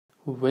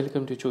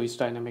Welcome to Joey's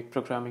Dynamic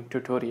Programming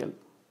tutorial.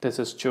 This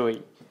is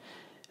Joey.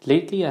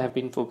 Lately I have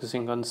been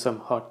focusing on some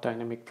hot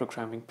dynamic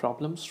programming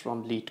problems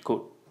from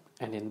Leetcode,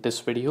 and in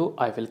this video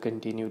I will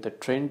continue the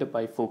trend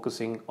by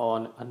focusing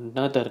on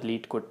another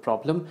Leetcode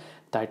problem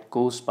that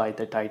goes by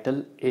the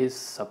title is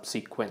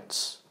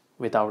Subsequence.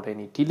 Without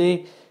any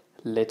delay,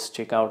 let's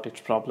check out its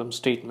problem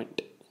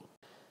statement.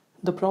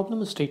 The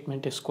problem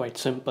statement is quite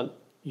simple.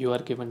 You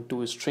are given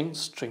two strings,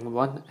 string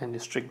 1 and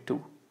string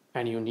 2,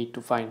 and you need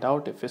to find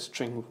out if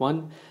string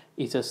 1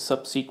 is a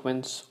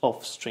subsequence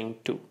of string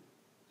 2.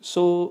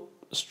 So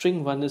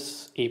string 1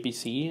 is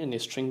ABC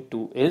and string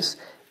 2 is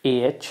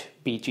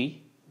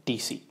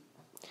ahbgdc.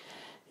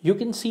 You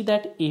can see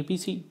that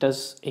ABC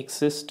does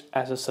exist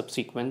as a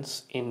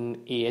subsequence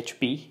in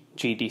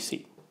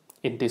ahbgdc.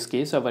 In this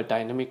case, our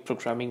dynamic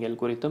programming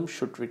algorithm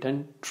should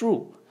return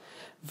true,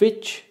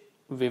 which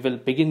we will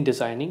begin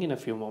designing in a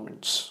few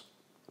moments.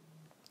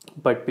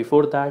 But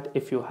before that,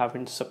 if you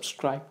haven't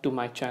subscribed to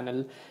my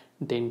channel,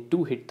 then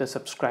do hit the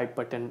subscribe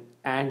button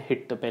and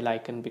hit the bell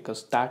icon,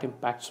 because that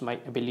impacts my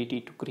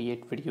ability to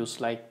create videos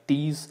like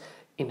these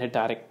in a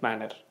direct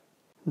manner.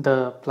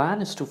 The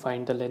plan is to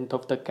find the length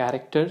of the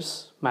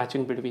characters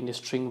matching between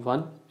string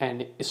 1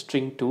 and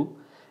string 2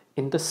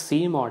 in the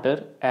same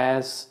order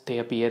as they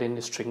appear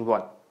in string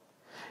 1.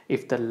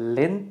 If the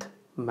length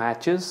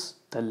matches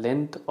the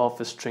length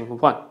of string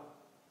 1,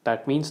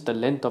 that means the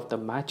length of the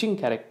matching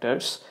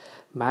characters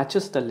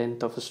matches the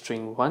length of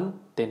string 1,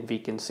 then we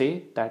can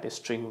say that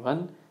string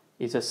 1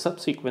 is a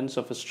subsequence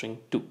of string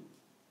 2.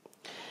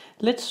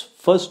 Let's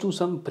first do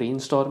some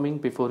brainstorming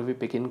before we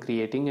begin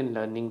creating and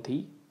learning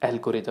the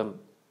algorithm.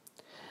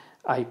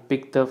 I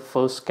pick the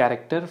first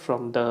character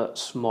from the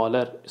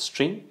smaller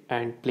string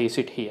and place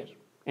it here,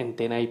 and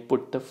then I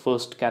put the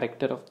first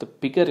character of the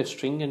bigger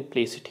string and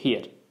place it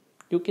here.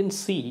 You can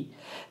see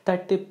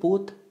that they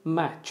both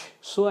match,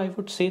 so I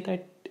would say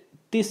that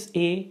this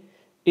A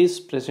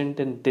is present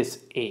in this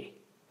A,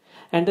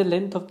 and the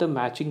length of the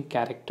matching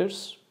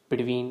characters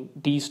between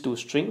these two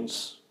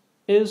strings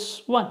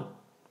is 1,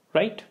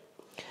 right?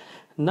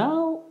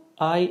 Now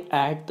I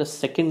add the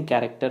second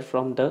character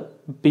from the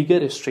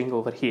bigger string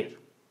over here.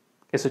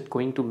 Is it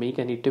going to make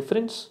any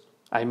difference?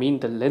 I mean,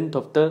 the length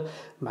of the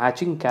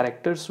matching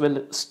characters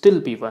will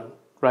still be 1,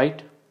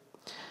 right?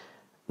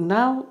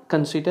 Now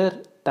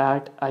consider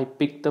that I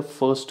pick the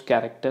first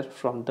character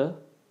from the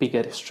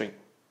bigger string,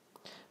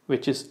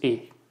 which is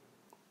A,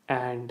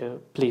 and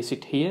place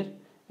it here,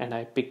 and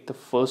I pick the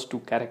first two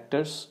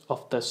characters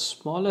of the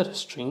smaller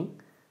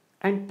string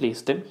and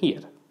place them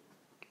here.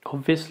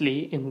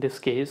 Obviously in this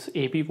case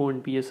AB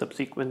won't be a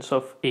subsequence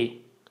of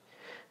A,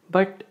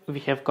 but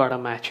we have got a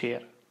match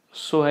here,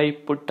 so I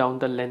put down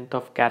the length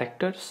of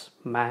characters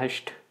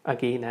matched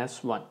again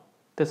as 1.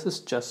 This is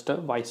just a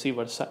vice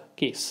versa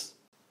case.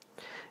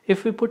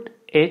 If we put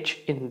H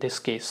in this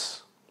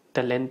case,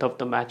 the length of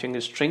the matching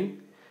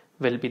string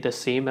will be the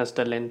same as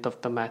the length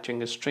of the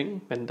matching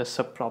string when the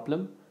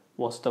subproblem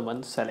was the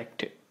one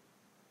selected.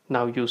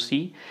 Now you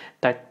see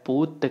that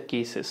both the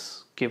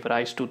cases give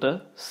rise to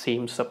the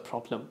same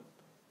subproblem.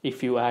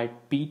 If you add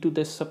B to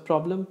this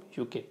subproblem,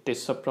 you get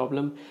this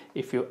subproblem.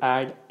 If you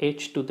add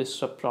H to this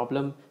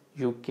subproblem,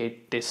 you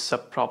get this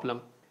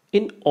subproblem.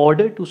 In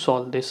order to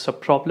solve this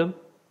subproblem,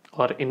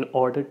 or in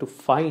order to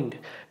find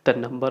the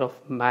number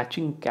of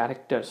matching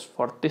characters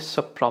for this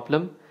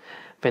subproblem,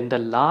 when the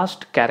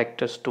last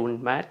characters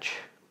don't match,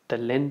 the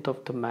length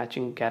of the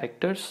matching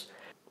characters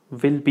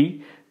will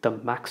be the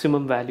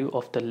maximum value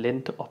of the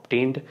length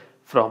obtained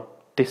from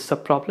this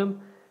subproblem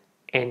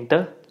and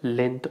the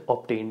length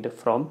obtained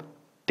from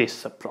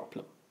this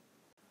subproblem.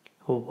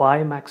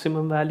 Why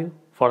maximum value?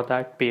 For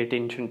that, pay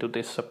attention to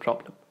this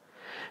subproblem.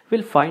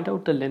 We'll find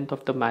out the length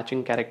of the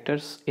matching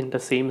characters in the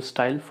same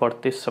style for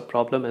this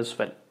subproblem as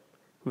well,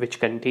 which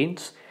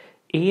contains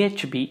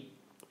AHB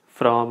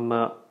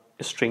from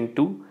string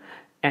 2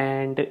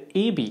 and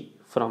AB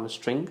from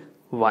string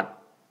 1.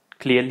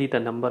 Clearly the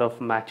number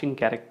of matching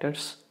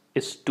characters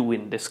is 2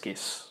 in this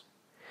case.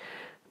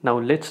 Now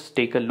let's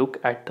take a look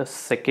at the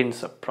second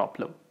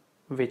subproblem,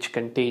 which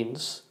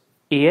contains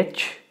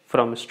AH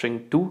from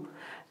string 2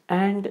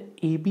 and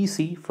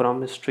ABC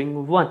from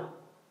string 1.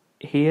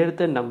 Here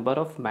the number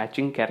of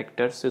matching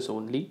characters is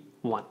only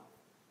 1.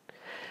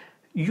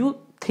 You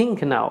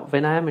think now,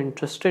 when I am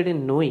interested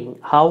in knowing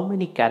how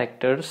many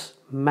characters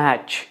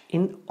match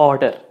in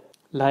order,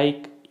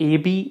 like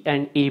AB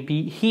and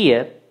AB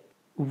here,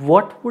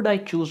 what would I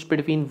choose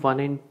between 1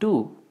 and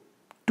 2?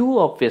 2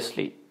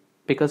 obviously,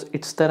 because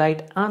it's the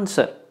right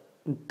answer.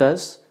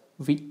 Thus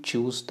we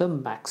choose the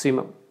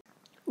maximum.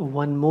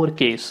 One more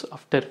case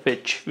after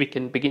which we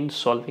can begin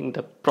solving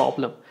the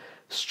problem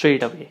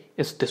straight away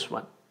is this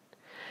one.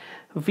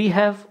 We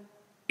have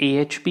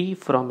AHB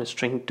from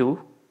string 2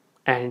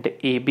 and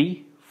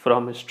AB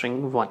from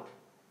string 1.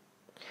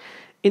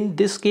 In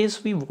this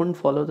case, we won't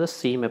follow the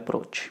same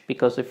approach,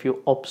 because if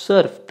you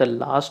observe, the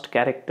last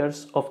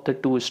characters of the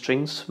two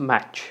strings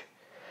match.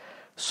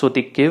 So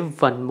they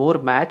give one more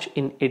match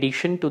in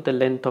addition to the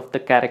length of the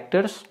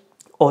characters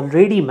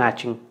already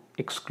matching,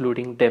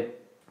 excluding them.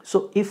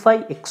 So if I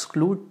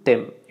exclude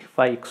them, if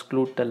I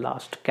exclude the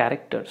last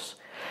characters,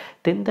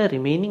 then the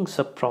remaining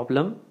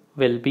subproblem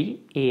will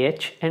be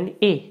AH and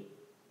A.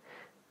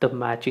 The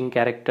matching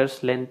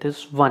character's length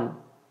is 1.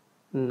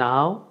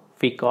 Now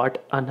we got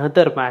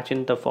another match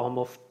in the form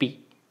of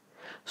P.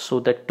 So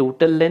the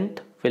total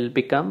length will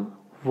become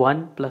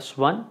 1 plus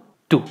 1,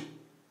 2.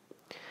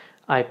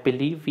 I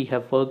believe we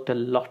have worked a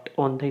lot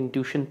on the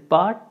intuition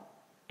part,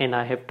 and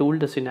I have told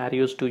the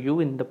scenarios to you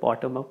in the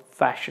bottom-up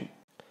fashion.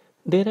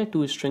 There are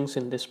two strings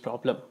in this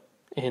problem,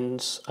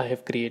 hence I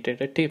have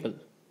created a table.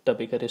 The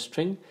bigger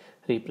string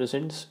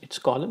represents its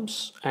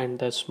columns and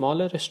the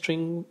smaller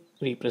string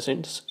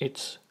represents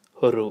its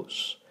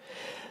rows.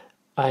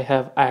 I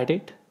have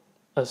added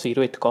a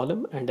 0th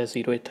column and a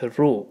 0th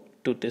row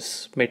to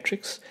this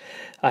matrix.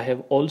 I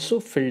have also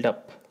filled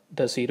up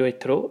the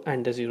 0th row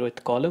and the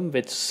 0th column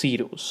with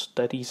zeros,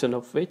 the reason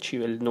of which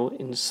you will know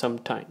in some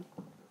time.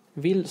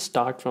 We'll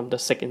start from the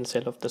second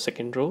cell of the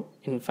second row.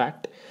 In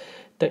fact,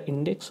 the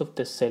index of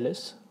this cell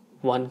is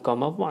 1,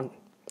 1.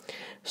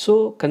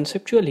 So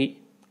conceptually,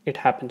 it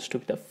happens to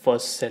be the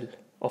first cell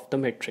of the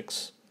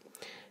matrix.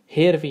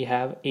 Here we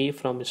have A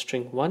from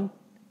string 1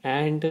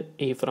 and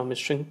A from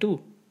string 2.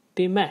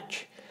 They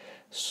match.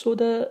 So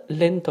the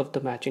length of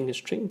the matching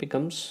string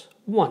becomes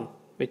 1,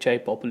 which I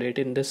populate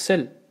in this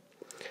cell.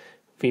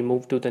 We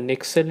move to the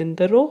next cell in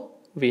the row.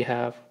 We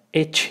have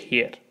H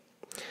here.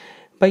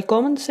 By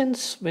common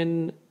sense,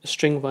 when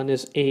string 1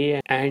 is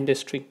A and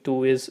string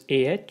 2 is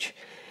AH,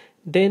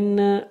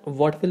 then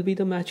what will be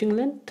the matching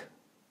length?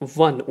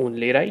 1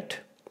 only, right?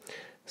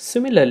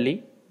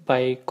 Similarly,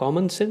 by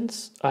common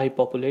sense, I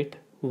populate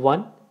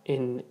 1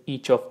 in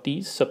each of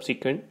these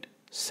subsequent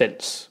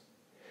cells.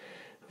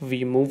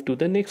 We move to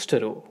the next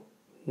row.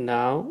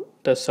 Now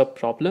the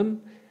subproblem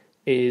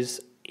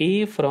is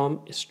A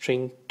from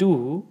string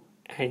 2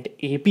 and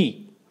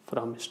AB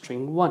from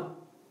string 1.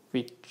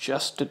 We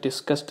just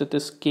discussed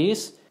this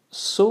case,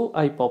 so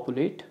I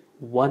populate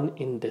 1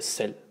 in this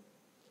cell.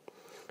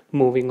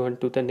 Moving on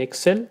to the next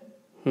cell.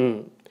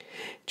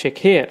 Check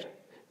here.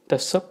 The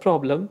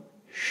subproblem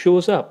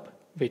shows up,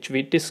 which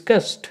we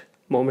discussed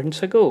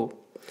moments ago.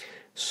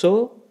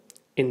 So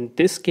in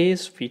this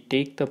case, we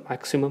take the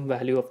maximum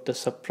value of the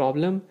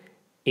subproblem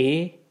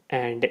A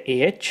and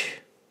AH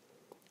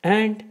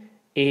and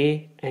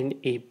A and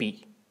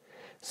AB.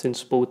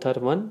 Since both are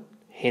 1,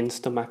 hence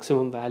the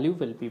maximum value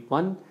will be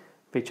 1,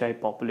 which I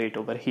populate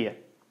over here.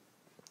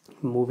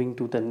 Moving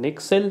to the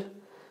next cell,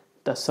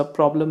 the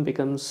subproblem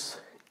becomes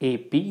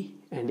AB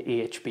and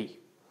AHB.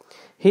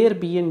 Here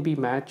B and B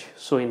match,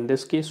 so in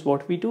this case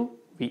what we do?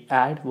 We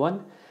add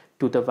 1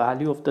 to the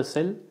value of the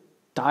cell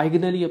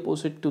diagonally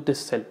opposite to this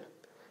cell,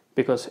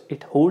 because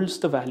it holds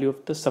the value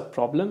of the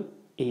subproblem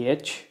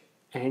AH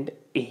and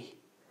A.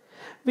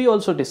 We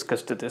also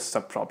discussed this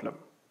subproblem.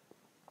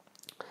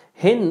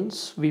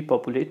 Hence we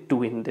populate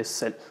 2 in this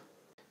cell.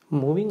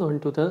 Moving on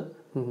to the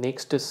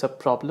next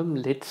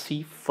subproblem, let's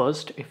see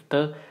first if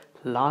the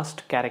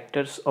last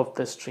characters of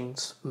the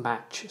strings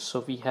match.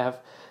 So we have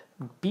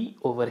B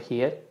over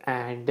here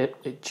and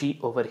G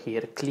over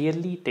here.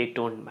 Clearly they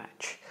don't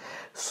match.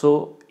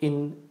 So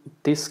in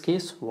this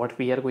case, what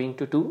we are going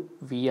to do,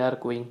 we are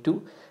going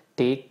to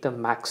take the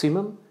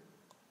maximum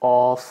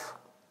of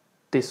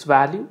this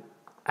value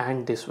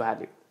and this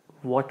value.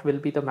 What will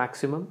be the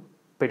maximum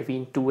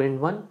between 2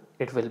 and 1?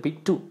 It will be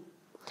 2.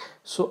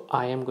 So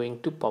I am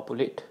going to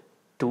populate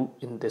 2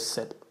 in this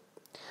cell.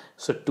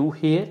 So 2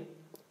 here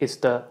is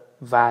the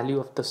value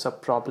of the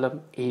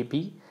subproblem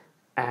AB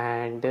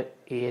and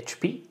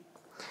AHB,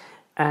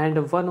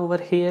 and 1 over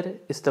here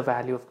is the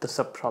value of the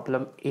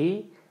subproblem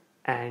A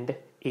and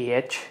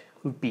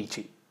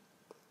ahbg.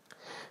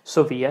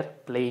 So we are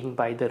playing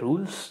by the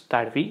rules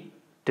that we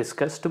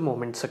discussed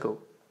moments ago.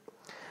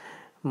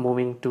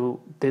 Moving to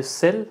this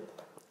cell,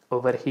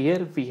 over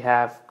here we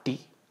have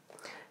D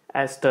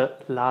as the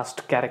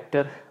last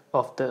character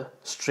of the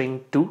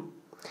string 2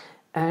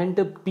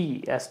 and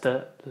B as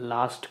the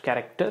last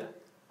character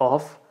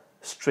of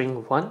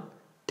string 1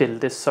 till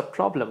this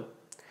subproblem.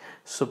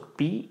 So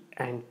B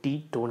and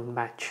D don't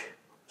match.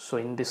 So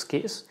in this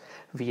case,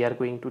 we are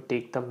going to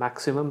take the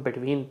maximum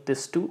between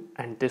this 2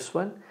 and this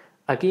one.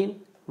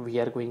 Again, we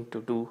are going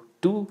to do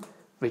 2,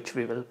 which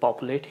we will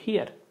populate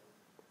here.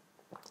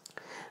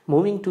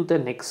 Moving to the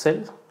next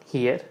cell,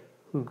 here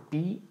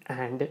B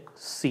and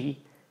C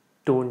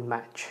don't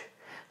match.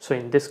 So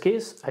in this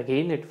case,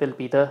 again it will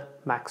be the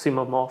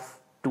maximum of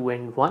 2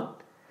 and 1.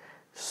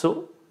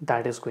 So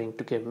that is going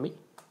to give me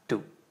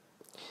 2.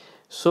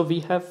 So we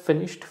have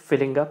finished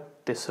filling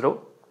up this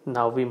row.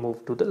 Now we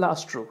move to the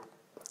last row.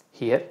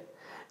 Here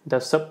the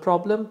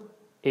subproblem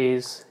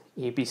is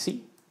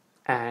ABC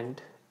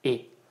and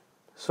A.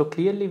 So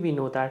clearly we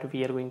know that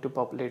we are going to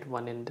populate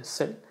 1 in this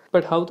cell.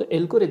 But how the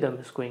algorithm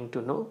is going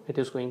to know? It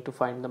is going to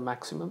find the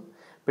maximum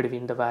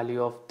between the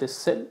value of this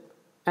cell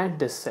and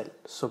this cell.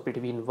 So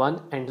between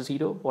 1 and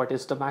 0, what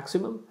is the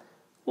maximum?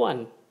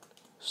 1.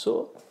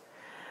 So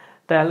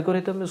the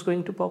algorithm is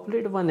going to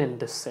populate 1 in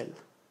this cell.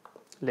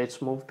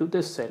 Let's move to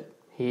this cell.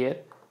 Here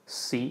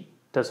C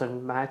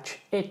doesn't match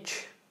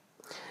H.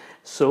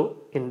 So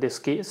in this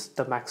case,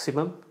 the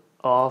maximum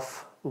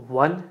of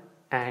 1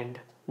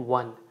 and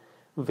 1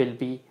 will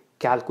be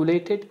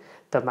calculated.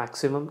 The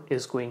maximum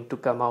is going to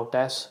come out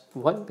as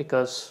 1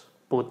 because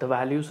both the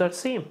values are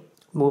same.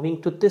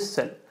 Moving to this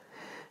cell,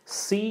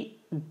 C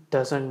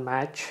doesn't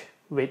match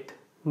with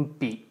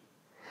B.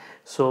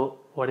 So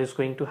what is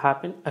going to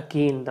happen?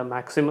 Again, the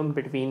maximum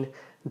between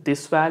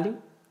this value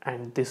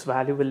and this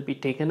value will be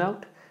taken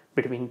out,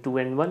 between 2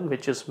 and 1,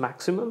 which is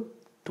maximum,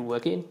 2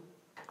 again.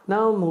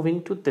 Now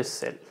moving to this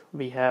cell,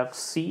 we have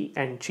C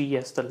and G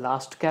as the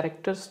last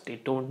characters. They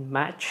don't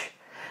match,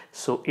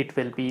 so it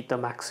will be the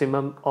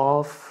maximum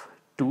of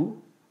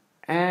 2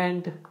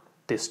 and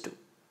this 2.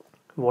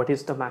 What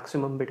is the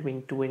maximum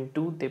between 2 and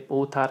 2? They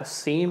both are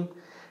same,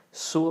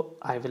 so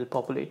I will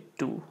populate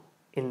 2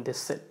 in this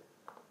cell.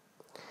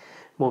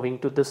 Moving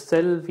to this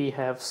cell, we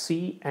have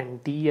C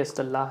and D as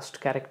the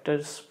last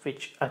characters,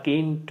 which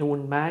again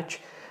don't match,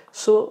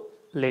 so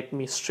let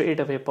me straight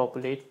away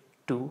populate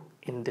 2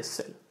 in this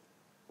cell.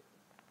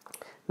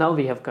 Now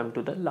we have come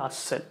to the last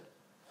cell.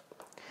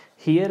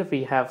 Here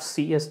we have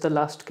C as the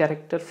last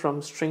character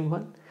from string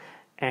 1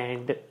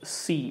 and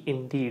C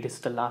indeed is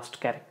the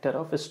last character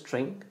of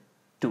string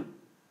 2.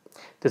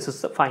 This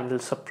is the final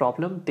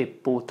subproblem. They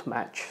both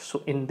match.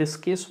 So in this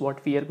case,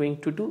 what we are going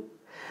to do?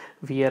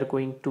 We are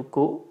going to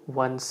go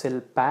one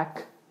cell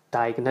back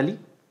diagonally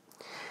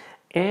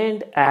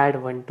and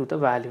add 1 to the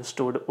value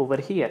stored over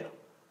here.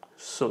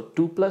 So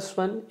 2 plus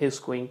 1 is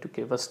going to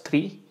give us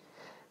 3,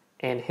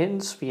 and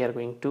hence we are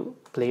going to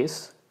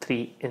place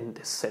 3 in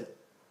this cell.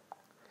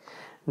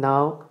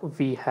 Now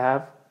we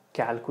have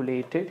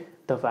calculated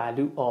the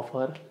value of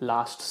our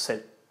last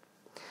cell.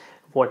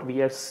 What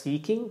we are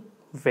seeking,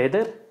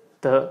 whether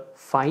the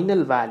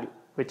final value,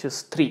 which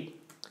is 3,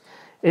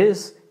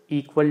 is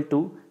equal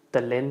to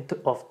the length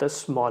of the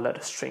smaller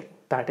string,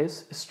 that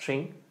is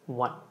string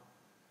 1,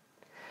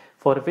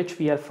 for which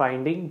we are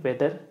finding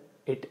whether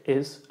it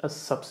is a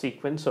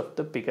subsequence of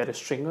the bigger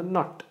string or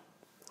not.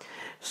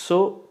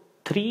 So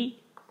 3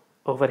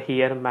 over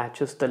here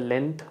matches the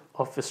length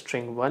of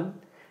string 1,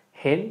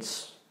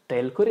 hence the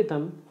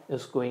algorithm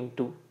is going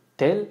to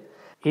tell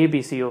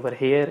ABC over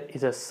here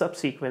is a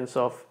subsequence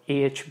of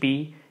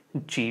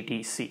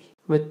ahbgdc.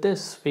 With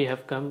this, we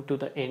have come to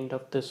the end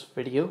of this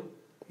video.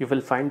 You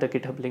will find the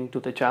GitHub link to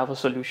the Java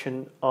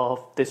solution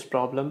of this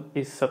problem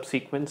is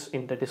Subsequence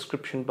in the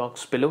description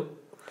box below.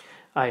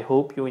 I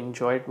hope you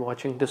enjoyed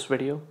watching this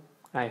video.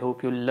 I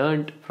hope you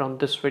learned from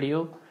this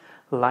video.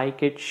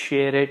 Like it,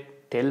 share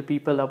it, tell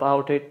people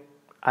about it.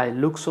 I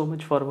look so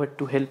much forward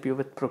to help you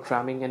with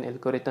programming and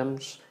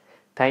algorithms.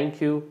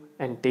 Thank you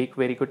and take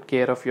very good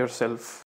care of yourself.